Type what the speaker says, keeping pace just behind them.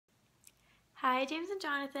Hi, James and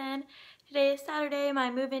Jonathan. Today is Saturday,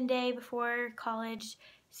 my move-in day before college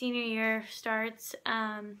senior year starts.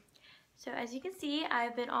 So as you can see,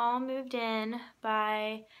 I've been all moved in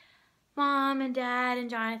by Mom and Dad and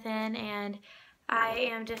Jonathan, and I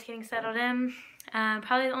am just getting settled in.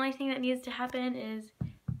 Probably the only thing that needs to happen is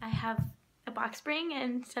I have a box spring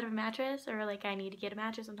instead of a mattress, or like I need to get a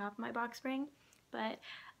mattress on top of my box spring. But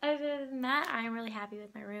other than that, I'm really happy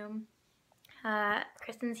with my room.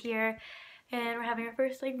 Kristen's here and we're having our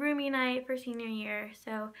first like roomie night for senior year,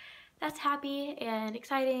 so that's happy and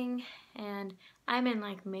exciting. And I'm in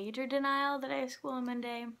like major denial that I have school on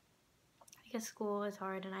Monday because school is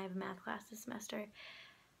hard and I have a math class this semester.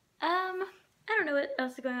 I don't know what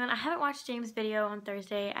else is going on. I haven't watched James' video on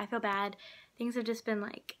Thursday. I feel bad. Things have just been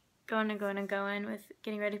like going and going and going with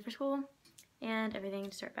getting ready for school and everything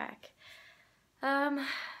to start back.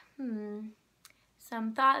 Some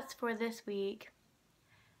thoughts for this week.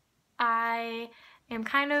 I am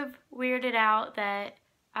kind of weirded out that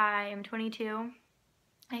I am 22.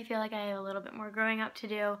 I feel like I have a little bit more growing up to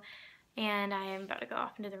do, and I am about to go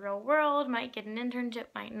off into the real world, might get an internship,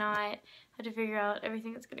 might not. Have to figure out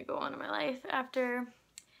everything that's going to go on in my life after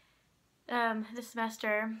this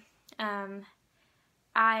semester. I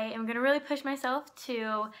am going to really push myself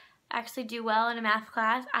to actually do well in a math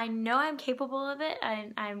class. I know I'm capable of it.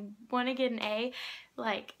 I want to get an A.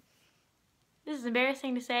 Like, this is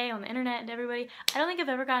embarrassing to say on the internet and everybody. I don't think I've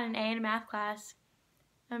ever gotten an A in a math class.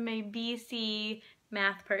 I'm a BC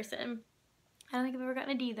math person. I don't think I've ever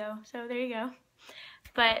gotten a D though, so there you go.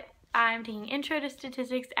 But I'm taking Intro to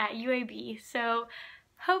Statistics at UAB, so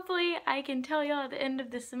hopefully I can tell y'all at the end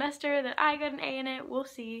of the semester that I got an A in it. We'll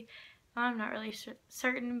see. I'm not really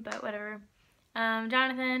certain, but whatever.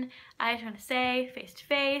 Jonathan, I just want to say, face to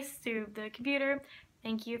face through the computer,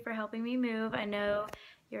 thank you for helping me move. I know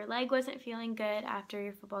your leg wasn't feeling good after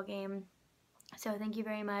your football game, so thank you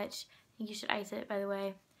very much. I think you should ice it, by the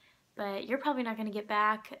way. But you're probably not going to get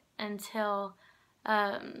back until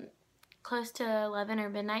close to 11 or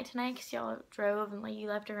midnight tonight because y'all drove and like you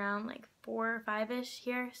left around like 4 or 5-ish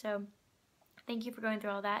here, so thank you for going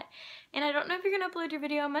through all that. And I don't know if you're going to upload your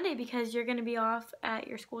video on Monday because you're going to be off at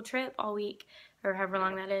your school trip all week, or however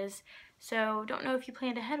long that is. So don't know if you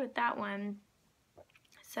planned ahead with that one.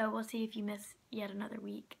 So we'll see if you miss yet another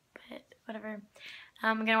week, but whatever.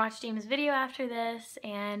 I'm going to watch James' video after this,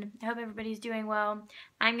 and I hope everybody's doing well.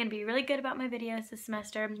 I'm going to be really good about my videos this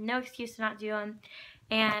semester. No excuse to not do them.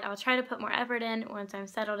 And I'll try to put more effort in once I'm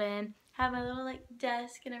settled in. Have my little like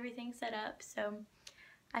desk and everything set up, so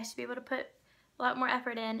I should be able to put a lot more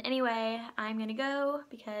effort in. Anyway, I'm going to go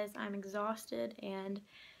because I'm exhausted and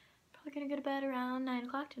probably going to go to bed around 9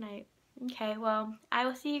 o'clock tonight. Okay, well, I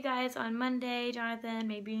will see you guys on Monday, Jonathan.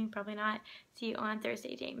 Maybe, probably not. See you on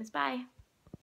Thursday, James. Bye.